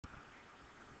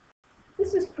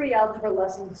This is pre-algebra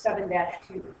lesson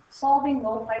 7-2, solving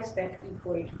multi-step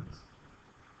equations.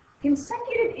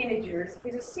 Consecutive integers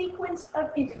is a sequence of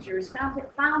integers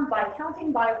found by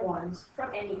counting by ones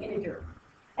from any integer.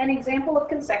 An example of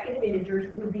consecutive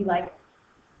integers would be like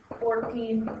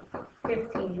 14,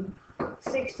 15,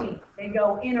 16. They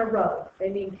go in a row. They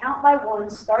mean count by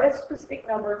ones, start at a specific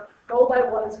number, go by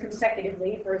ones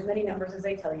consecutively for as many numbers as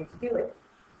they tell you to do it.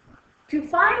 To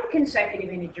find consecutive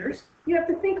integers, you have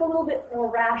to think a little bit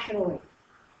more rationally.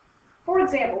 For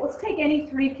example, let's take any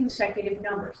three consecutive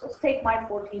numbers. Let's take my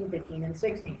 14, 15, and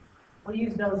 16. We'll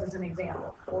use those as an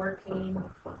example. 14,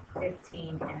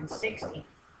 15, and 16.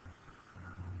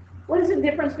 What is the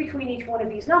difference between each one of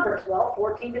these numbers? Well,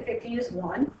 14 to 15 is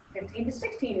 1, 15 to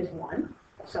 16 is 1,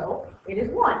 so it is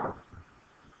 1.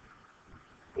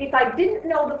 If I didn't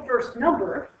know the first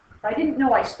number, if I didn't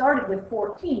know I started with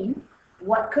 14,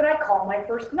 what could I call my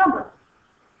first number?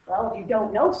 Well, if you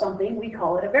don't know something, we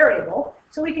call it a variable.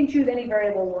 So we can choose any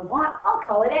variable we want. I'll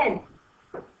call it n.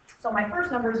 So my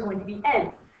first number is going to be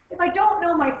n. If I don't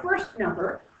know my first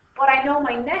number, but I know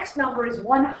my next number is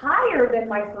one higher than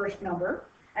my first number,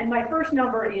 and my first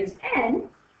number is n,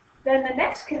 then the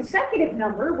next consecutive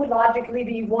number would logically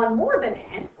be one more than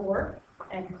n, or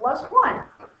n plus 1.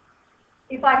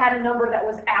 If I had a number that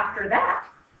was after that,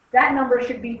 that number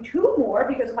should be 2 more,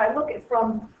 because if I look at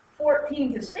from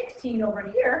 14 to 16 over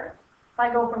here, if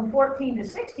I go from 14 to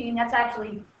 16, that's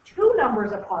actually 2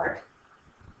 numbers apart.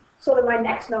 So that my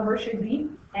next number should be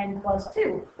n plus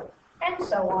 2, and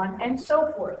so on and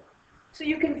so forth. So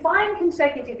you can find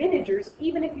consecutive integers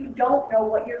even if you don't know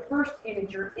what your first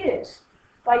integer is,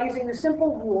 by using the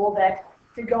simple rule that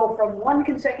to go from one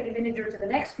consecutive integer to the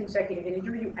next consecutive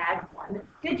integer, you add 1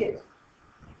 digit.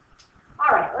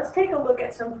 All right, let's take a look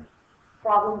at some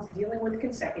problems dealing with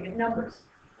consecutive numbers.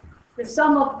 The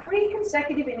sum of 3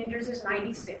 consecutive integers is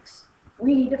 96.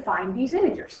 We need to find these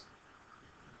integers.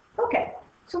 Okay,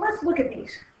 so let's look at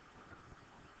these.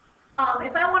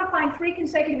 If I want to find 3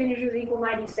 consecutive integers equal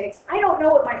 96, I don't know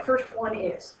what my first one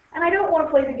is. And I don't want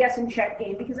to play the guess and check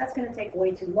game because that's going to take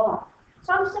way too long.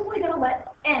 So I'm simply going to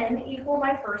let n equal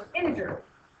my first integer.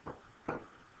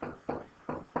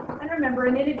 And remember,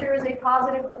 an integer is a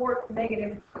positive or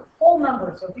negative whole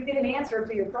number. So if you get an answer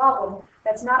to your problem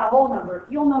that's not a whole number,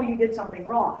 you'll know you did something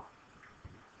wrong.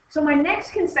 So my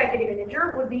next consecutive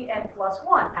integer would be n plus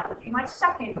 1. That would be my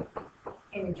second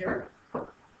integer.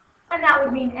 And that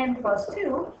would mean n plus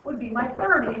 2 would be my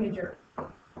third integer.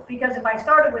 Because if I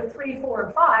started with 3, 4,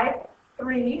 and 5,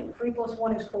 3 plus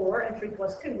 1 is 4, and 3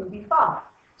 plus 2 would be 5.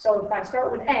 So if I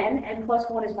start with n plus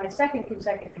 1 is my second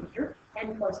consecutive integer,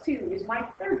 n plus 2 is my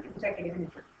third consecutive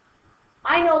integer.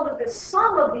 I know that the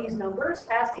sum of these numbers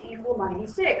has to equal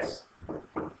 96.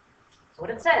 That's what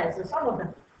it says, the sum of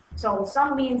them. So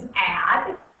sum means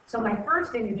add. So my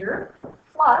first integer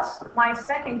plus my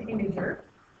second integer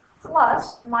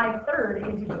plus my third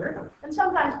integer. And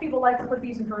sometimes people like to put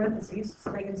these in parentheses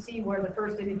so they can see where the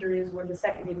first integer is, where the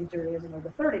second integer is, and where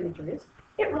the third integer is.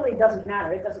 It really doesn't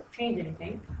matter. It doesn't change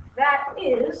anything. That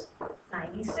is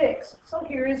 96. So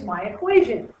here is my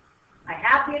equation. I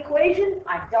have the equation.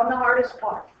 I've done the hardest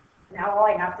part. Now all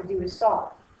I have to do is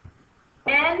solve.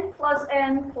 N plus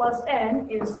n plus n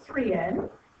is 3n.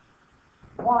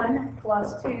 1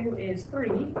 plus 2 is 3.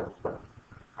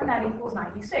 And that equals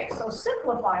 96. So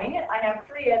simplifying it, I have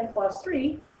 3n plus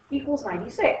 3 equals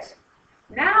 96.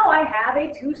 Now I have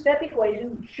a two-step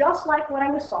equation just like what I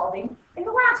was solving in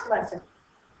the last lesson.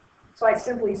 So I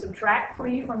simply subtract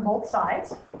 3 from both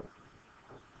sides,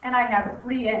 and I have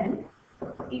 3n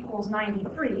equals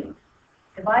 93.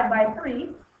 Divide by 3,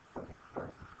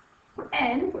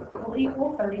 n will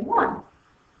equal 31.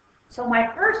 So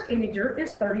my first integer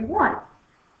is 31.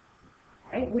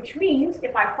 Right? Which means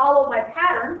if I follow my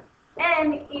pattern,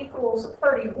 n equals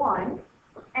 31,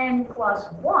 n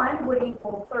plus 1 would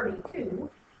equal 32,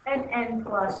 and n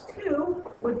plus 2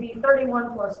 would be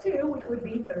 31 plus 2, which would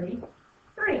be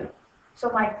 33. So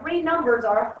my 3 numbers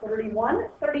are 31,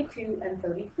 32, and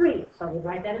 33. So we'll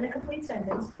write that in a complete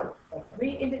sentence. The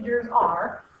 3 integers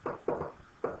are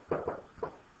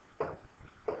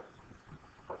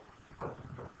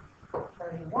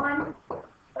 31,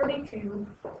 32,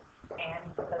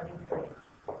 and 33.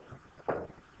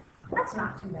 That's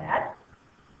not too bad.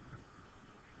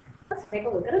 Let's take a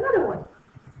look at another one.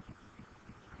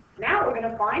 Now we're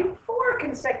going to find 4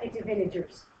 consecutive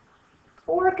integers.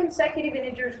 4 consecutive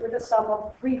integers with a sum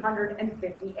of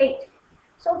 358.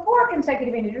 So 4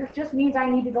 consecutive integers just means I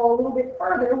need to go a little bit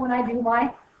further when I do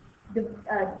my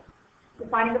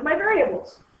defining of my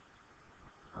variables.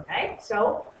 Okay,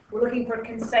 so we're looking for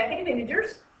consecutive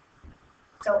integers.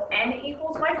 So n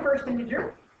equals my first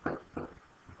integer,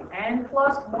 n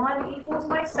plus 1 equals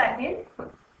my second,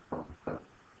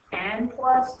 n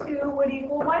plus 2 would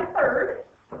equal my third,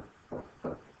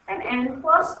 and n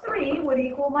plus 3 would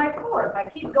equal my fourth. I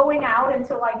keep going out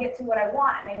until I get to what I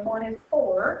want, and n1 is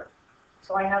 4,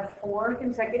 so I have 4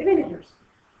 consecutive integers.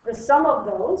 The sum of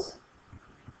those,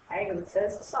 okay, it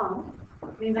says sum,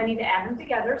 means I need to add them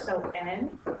together, so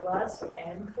n plus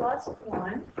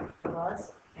 1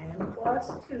 plus n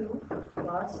plus 2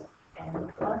 plus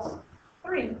n plus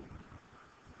 3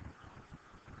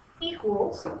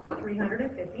 equals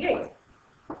 358.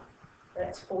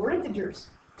 That's 4 integers.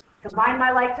 Combine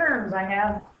my like terms. I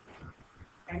have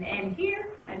an n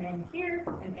here, an n here,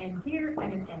 an n here,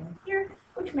 and an n here,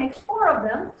 which makes 4 of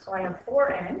them, so I have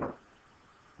 4n.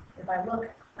 If I look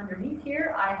underneath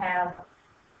here, I have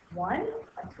 1,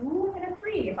 a 2, and a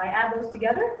 3. If I add those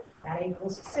together, that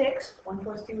equals 6. 1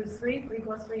 plus 2 is 3, 3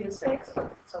 plus 3 is 6.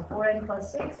 So 4n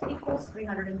plus 6 equals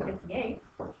 358.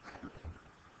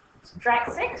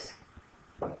 Subtract 6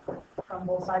 from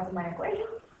both sides of my equation.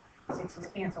 6's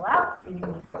cancel out, leaving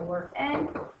me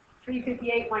 4n.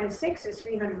 358 minus 6 is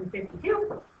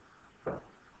 352.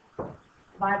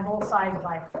 Divide both sides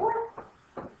by 4.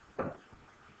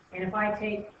 And if I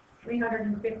take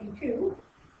 352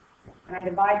 and I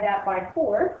divide that by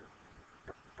 4,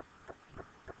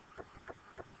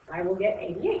 I will get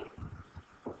 88.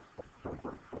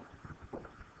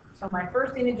 So my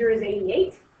first integer is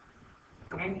 88.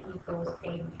 N equals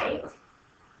 88.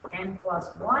 N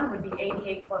plus 1 would be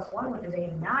 88 plus 1, which is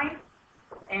 89.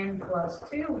 N plus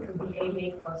 2, which would be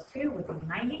 88 plus 2, which is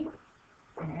 90.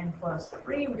 And N plus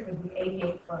 3, which would be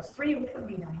 88 plus 3, which would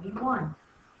be 91.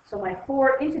 So my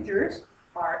 4 integers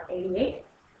are 88,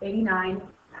 89,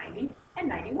 90, and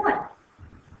 91.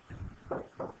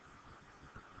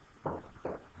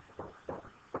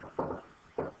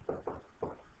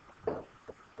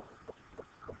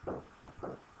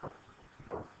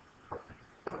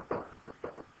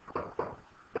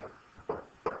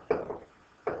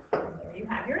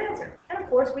 Have your answer. And of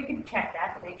course, we could check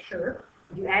that to make sure.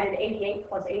 If you added 88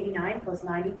 plus 89 plus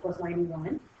 90 plus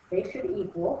 91, they should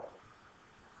equal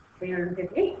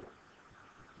 358.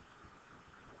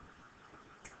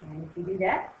 And if you do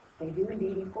that, they do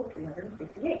indeed equal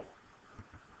 358.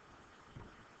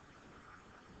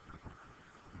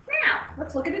 Now,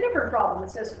 let's look at a different problem.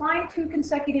 It says find 2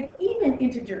 consecutive even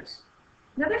integers.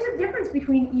 Now, there's a difference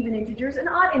between even integers and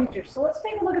odd integers. So let's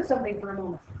take a look at something for a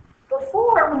moment.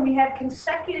 Before, when we had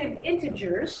consecutive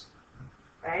integers,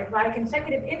 right, by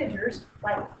consecutive integers,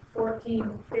 like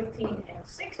 14, 15, and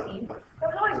 16, there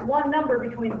was always one number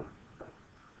between them.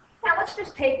 Now, let's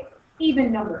just take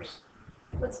even numbers.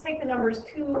 Let's take the numbers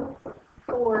 2,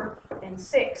 4, and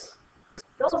 6.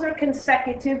 Those are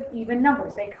consecutive even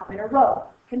numbers. They come in a row,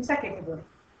 consecutively.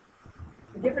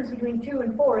 The difference between 2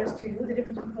 and 4 is 2. The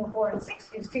difference between 4 and 6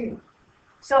 is 2.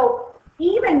 So,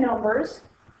 even numbers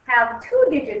have 2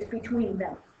 digits between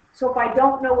them. So if I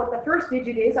don't know what the first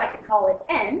digit is, I can call it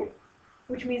n,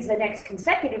 which means the next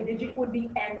consecutive digit would be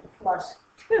n plus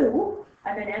 2,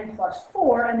 and then n plus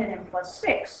 4, and then n plus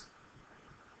 6.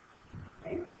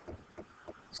 Okay?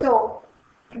 So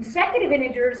consecutive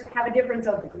integers have a difference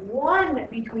of 1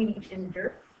 between each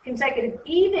integer. Consecutive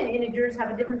even integers have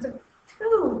a difference of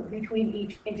 2 between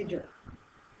each integer.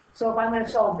 So if I'm going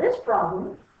to solve this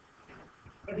problem,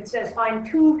 if it says find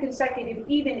 2 consecutive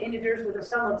even integers with a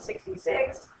sum of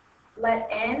 66, let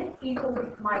n equal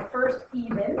my first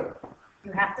even.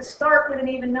 You have to start with an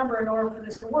even number in order for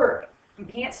this to work. You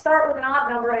can't start with an odd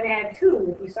number and add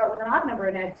 2. If you start with an odd number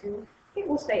and add 2, it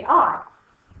will stay odd.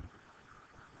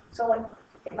 So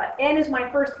if n is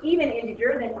my first even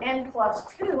integer, then n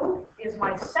plus 2 is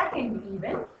my second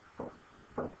even.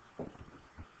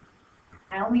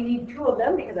 I only need 2 of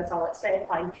them because that's all it said.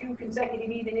 Find 2 consecutive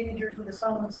even integers with a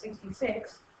sum of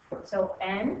 66. So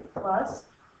n plus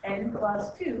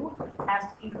 2 has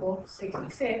to equal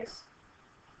 66.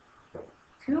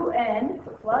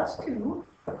 2n plus 2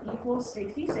 equals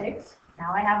 66.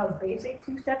 Now I have a basic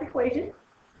 2-step equation.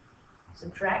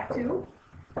 Subtract 2.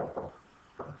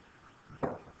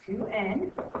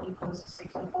 2n equals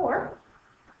 64.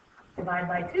 Divide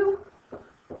by 2.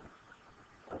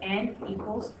 N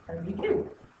equals 32.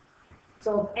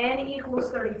 So if n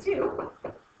equals 32,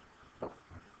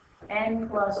 n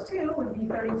plus 2 would be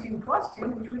 32 plus 2,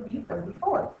 which would be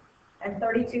 34. And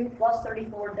 32 plus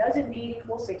 34 does indeed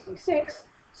equal 66.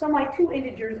 So my 2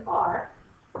 integers are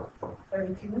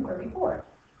 32 and 34.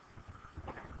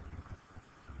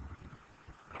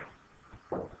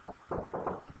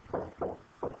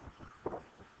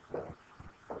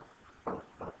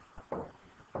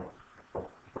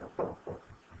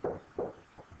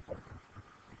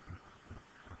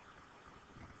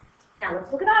 Now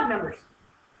let's look at odd numbers.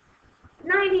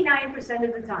 99%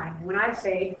 of the time, when I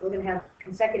say we're going to have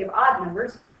consecutive odd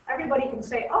numbers, everybody can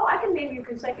say, oh, I can name you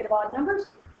consecutive odd numbers.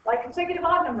 Like consecutive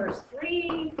odd numbers,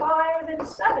 3, 5, and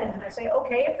 7. And I say,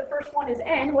 okay, if the first one is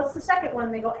n, what's the second one?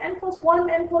 And they go n plus 1,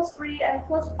 n plus 3, n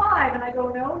plus 5. And I go,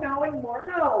 no, no, and more,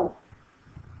 no.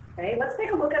 Okay, let's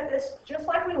take a look at this just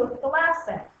like we looked at the last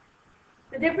set.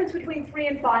 The difference between 3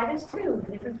 and 5 is 2.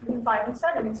 The difference between 5 and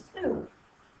 7 is 2.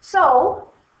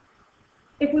 So,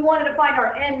 if we wanted to find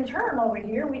our n term over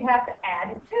here, we'd have to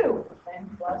add 2.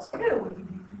 N plus 2 would be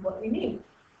what we need.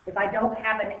 If I don't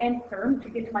have an nth term to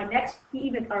get to my next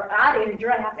even or odd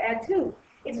integer, I have to add 2.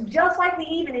 It's just like the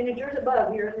even integers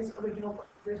above here in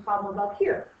this problem above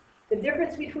here. The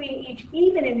difference between each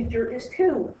even integer is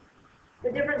 2.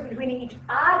 The difference between each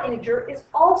odd integer is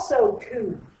also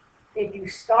 2. If you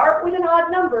start with an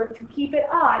odd number, to keep it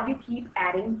odd, you keep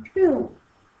adding 2.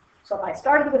 So if I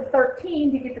started with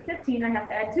 13, to get to 15, I have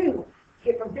to add 2. To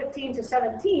get from 15 to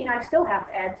 17, I still have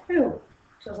to add 2.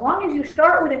 So as long as you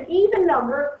start with an even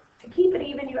number, to keep it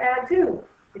even, you add 2.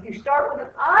 If you start with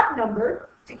an odd number,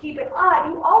 to keep it odd,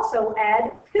 you also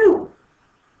add 2.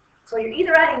 So you're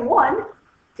either adding 1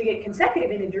 to get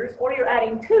consecutive integers, or you're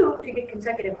adding 2 to get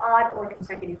consecutive odd or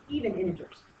consecutive even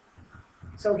integers.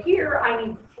 So here I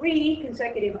need 3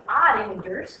 consecutive odd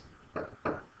integers.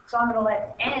 So I'm going to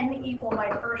let n equal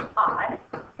my first odd,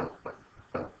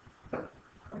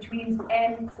 which means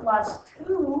n plus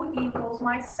 2 equals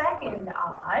my second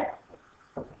odd,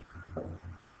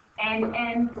 and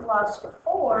n plus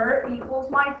 4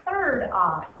 equals my third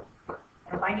odd.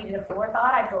 And if I needed a fourth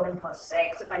odd, I'd go n plus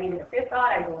 6. If I needed a fifth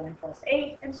odd, I'd go n plus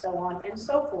 8, and so on and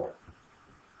so forth.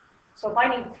 So if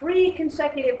I need 3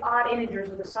 consecutive odd integers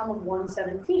with a sum of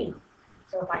 117,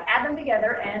 so if I add them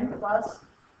together, n plus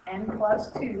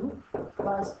 2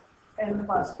 plus n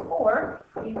plus 4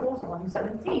 equals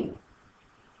 117.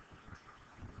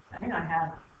 And I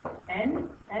have n,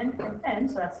 and n,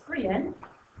 so that's 3n,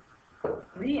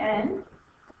 3n,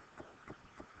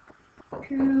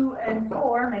 2 and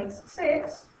 4 makes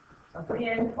 6, so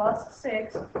 3n plus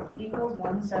 6 equals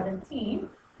 117.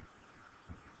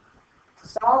 To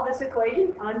solve this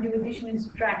equation, undo addition and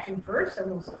subtraction first, so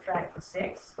we'll subtract the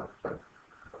 6.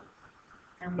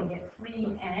 And we get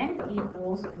 3n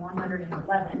equals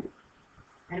 111.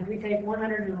 And if we take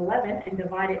 111 and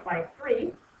divide it by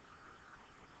 3,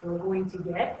 we're going to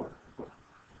get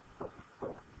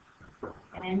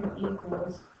n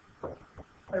equals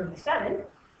 37.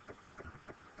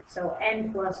 So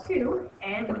n plus 2,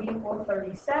 n equals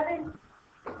 37.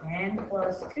 N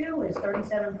plus 2 is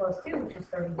 37 plus 2, which is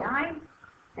 39.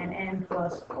 And n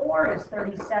plus 4 is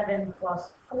 37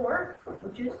 plus 4,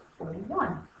 which is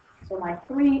 41. So my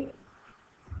 3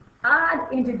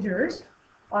 odd integers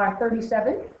are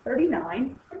 37,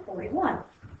 39, and 41.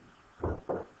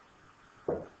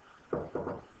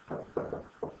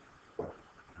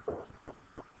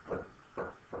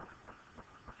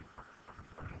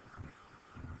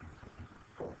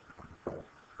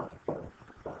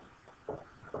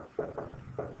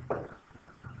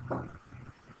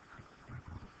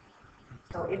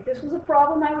 So if this was a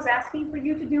problem I was asking for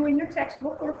you to do in your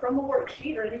textbook or from a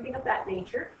worksheet or anything of that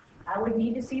nature, I would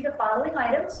need to see the following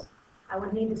items. I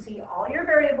would need to see all your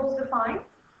variables defined.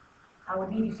 I would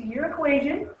need to see your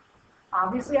equation.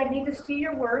 Obviously, I'd need to see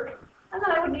your work. And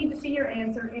then I would need to see your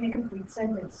answer in a complete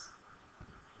sentence.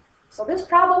 So this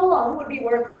problem alone would be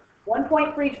worth 1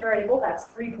 point for each variable, that's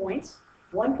 3 points.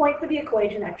 1 point for the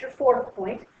equation, that's your 4th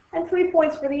point. And 3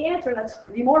 points for the answer, that's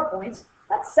 3 more points.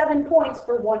 That's 7 points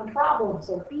for one problem.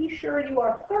 So be sure you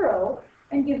are thorough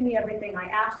and give me everything I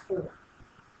asked for.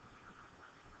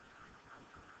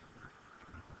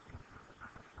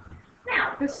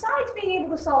 Now, besides being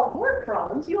able to solve word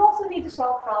problems, you also need to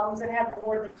solve problems that have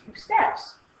more than 2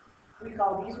 steps. We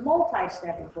call these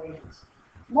multi-step equations.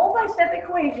 Multi-step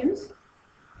equations,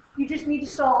 you just need to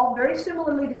solve very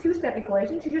similarly to 2-step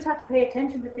equations. You just have to pay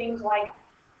attention to things like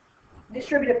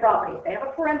distributive property. If they have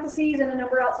a parentheses and a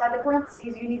number outside the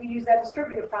parentheses, you need to use that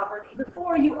distributive property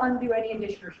before you undo any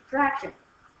addition or subtraction.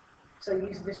 So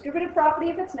use the distributive property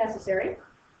if it's necessary.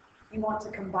 You want to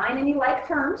combine any like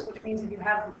terms, which means if you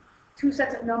have 2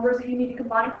 sets of numbers that you need to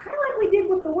combine, kind of like we did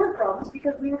with the word problems,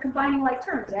 because we were combining like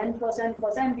terms. N plus n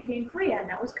plus n became 3n.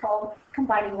 That was called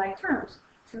combining like terms.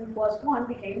 2 plus 1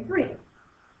 became 3.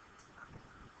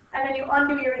 And then you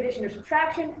undo your addition or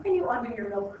subtraction, and you undo your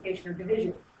multiplication or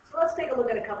division. So let's take a look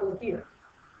at a couple of here.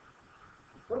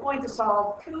 We're going to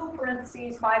solve 2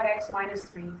 parentheses 5x minus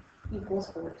 3 equals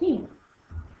 14.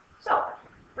 So,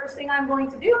 first thing I'm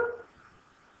going to do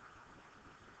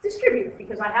distribute,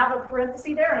 because I have a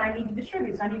parenthesis there and I need to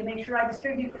distribute. So I need to make sure I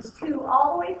distribute this 2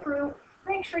 all the way through.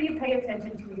 Make sure you pay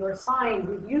attention to your sign.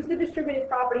 We've used the distributive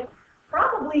property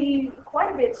probably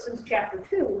quite a bit since chapter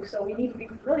 2, so we need to be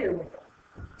familiar with it.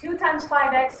 2 times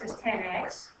 5x is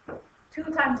 10x. 2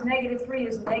 times negative 3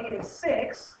 is negative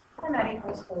 6, and that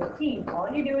equals 14. All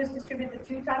you do is distribute the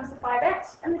 2 times the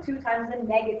 5x and the 2 times the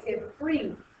negative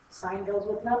 3. Sign goes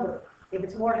with number. If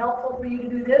it's more helpful for you to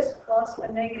do this plus a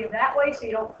negative that way so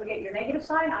you don't forget your negative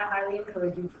sign, I highly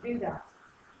encourage you to do that.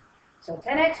 So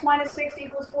 10x minus 6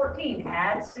 equals 14.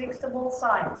 Add 6 to both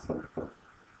sides.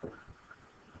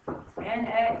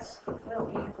 10x will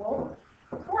equal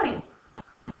 20.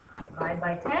 Divide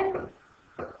by 10.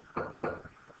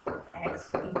 X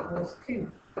equals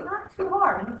 2. Not too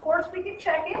hard. And of course we can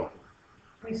check it.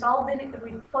 We solved it,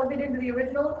 we plugged it into the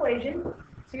original equation.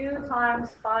 2 times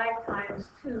 5 times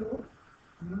 2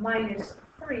 minus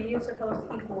 3 is supposed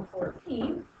to equal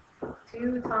 14.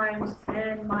 2 times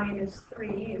 10 minus 3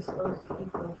 is supposed to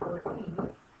equal 14.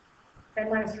 10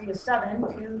 minus 3 is 7.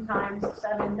 2 times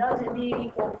 7 does indeed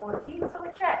equal 14, so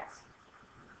it checks.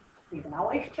 You can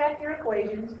always check your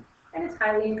equations, and it's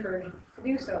highly encouraged to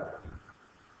do so.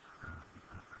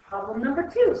 Problem number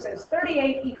 2 says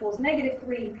 38 equals negative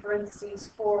 3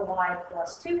 parentheses 4y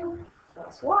plus 2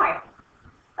 plus y.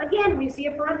 Again, we see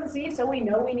a parenthesis, so we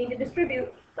know we need to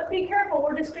distribute. But be careful,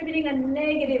 we're distributing a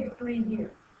negative 3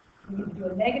 here. We need to do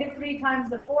a negative 3 times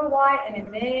the 4y and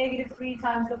a negative 3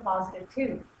 times the positive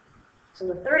 2. So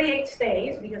the 38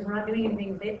 stays because we're not doing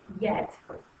anything with it yet.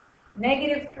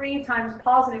 Negative 3 times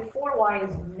positive 4y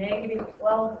is negative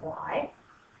 12y.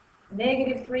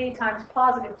 Negative 3 times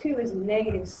positive 2 is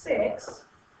negative 6.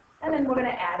 And then we're going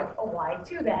to add a y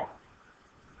to that.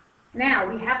 Now,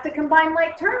 we have to combine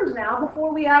like terms now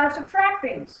before we add or subtract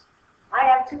things. I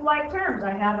have 2 like terms.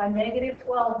 I have a negative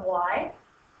 12y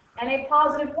and a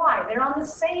positive y. They're on the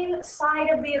same side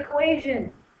of the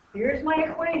equation. Here's my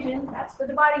equation. That's the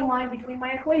dividing line between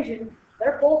my equation.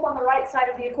 They're both on the right side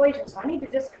of the equation, so I need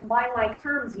to just combine like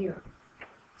terms here.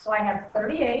 So I have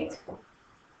 38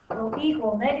 will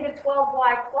equal negative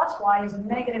 12y plus y is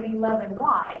negative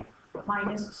 11y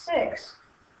minus 6.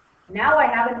 Now I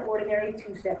have an ordinary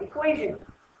 2-step equation.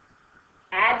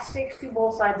 Add 6 to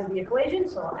both sides of the equation,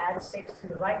 so I'll add 6 to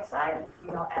the right side.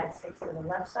 I'll add 6 to the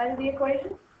left side of the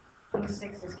equation. These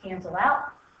 6's cancel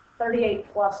out.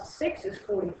 38 plus 6 is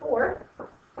 44.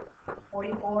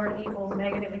 44 equals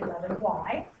negative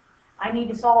 11y. I need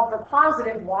to solve for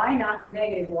positive y, not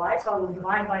negative y, so I will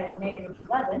divide by negative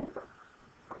 11.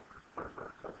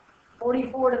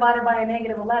 44 divided by a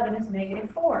negative 11 is negative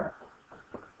 4.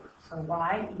 So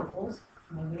y equals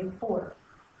negative 4.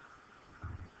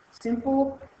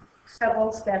 Simple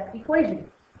several-step equation.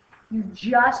 You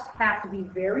just have to be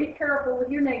very careful with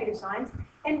your negative signs,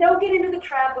 and don't get into the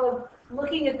trap of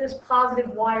looking at this positive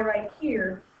y right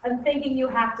here and thinking you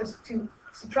have to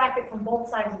subtract it from both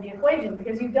sides of the equation,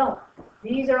 because you don't.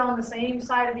 These are on the same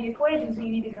side of the equation, so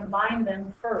you need to combine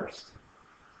them first.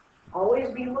 Always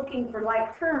be looking for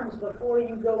like terms before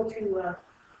you go to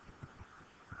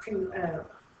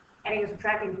adding and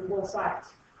subtracting from both sides.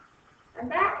 And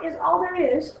that is all there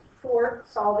is for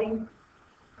solving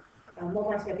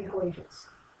multi-step equations.